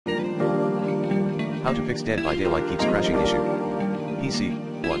How to fix Dead by Daylight keeps crashing issue. PC,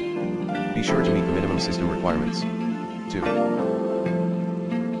 1. Be sure to meet the minimum system requirements. 2.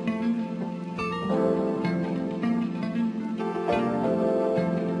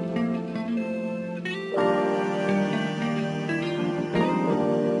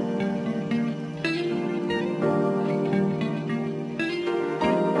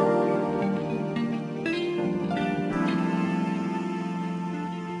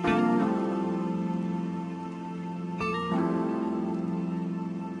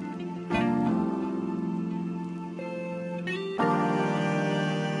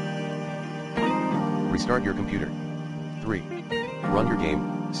 Restart your computer. 3. Run your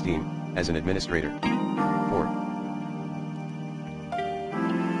game, Steam, as an administrator. 4.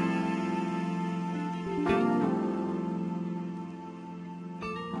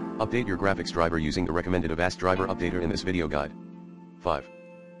 Update your graphics driver using the recommended Avast driver updater in this video guide. 5.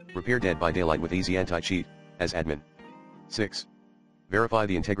 Repair Dead by Daylight with easy anti-cheat, as admin. 6. Verify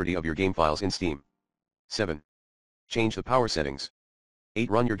the integrity of your game files in Steam. 7. Change the power settings.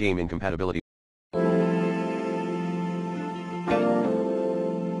 8. Run your game in compatibility.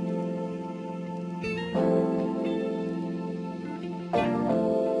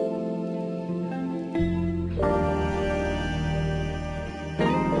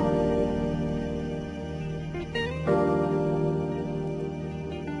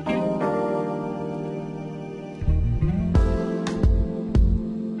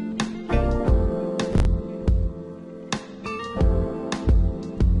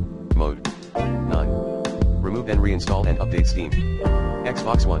 Mode 9. Remove and reinstall and update Steam.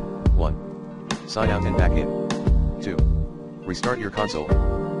 Xbox One 1. Sign out and back in. 2. Restart your console.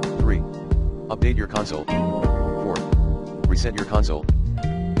 3. Update your console. 4. Reset your console.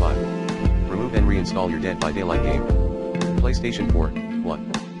 5. Remove and reinstall your Dead by Daylight game. PlayStation 4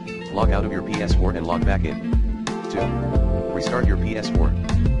 1. Log out of your PS4 and log back in. 2. Restart your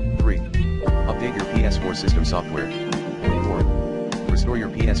PS4. 3. Update your PS4 system software. 4. Restore your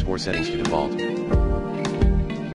PS4 settings to default.